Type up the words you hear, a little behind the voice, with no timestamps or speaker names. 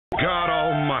God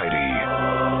Almighty.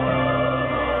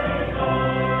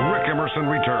 Rick Emerson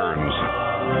returns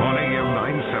on AM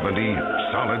 970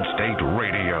 Solid State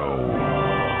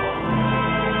Radio.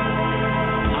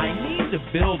 To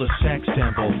build a sex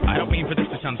temple. I don't mean for this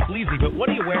to sound sleazy, but what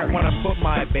do you wear when I put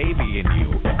my baby in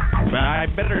you? I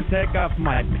better take off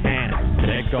my pants.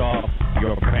 Take off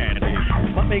your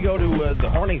panties. Let me go to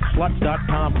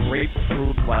thehornysluts.com.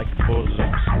 Grapefruit-like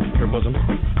bosoms,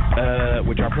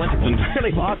 which are plentiful and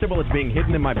really possible it's being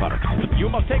hidden in my buttocks. You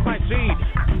must take my seed.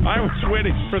 I was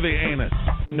waiting for the anus.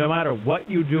 No matter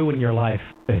what you do in your life,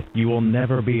 you will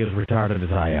never be as retarded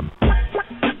as I am.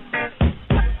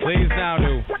 Please now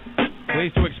do.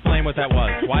 Please to explain what that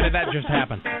was. Why did that just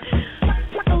happen?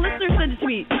 A listener sent it to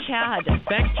me, Chad.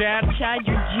 Thanks, Chad. Chad,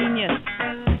 you're genius.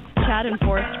 Chad in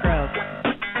Forest Grove.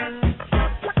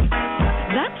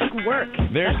 That took work.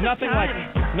 There's nothing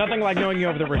like knowing you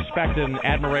have the respect and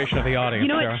admiration of the audience. You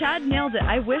know what? Chad nailed it.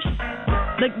 I wish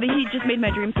that he just made my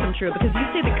dreams come true, because you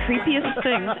say the creepiest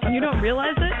things and you don't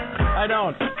realize it. I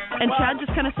don't. And Chad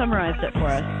just kind of summarized it for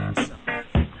us.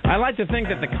 I like to think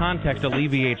that the context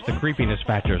alleviates the creepiness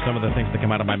factor of some of the things that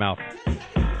come out of my mouth.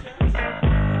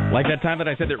 Like that time that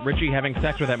I said that Richie having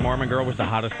sex with that Mormon girl was the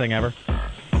hottest thing ever.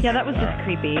 Yeah, that was just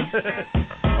creepy.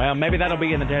 Well, maybe that'll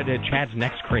be in Chad's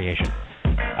next creation.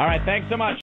 All right, thanks so much.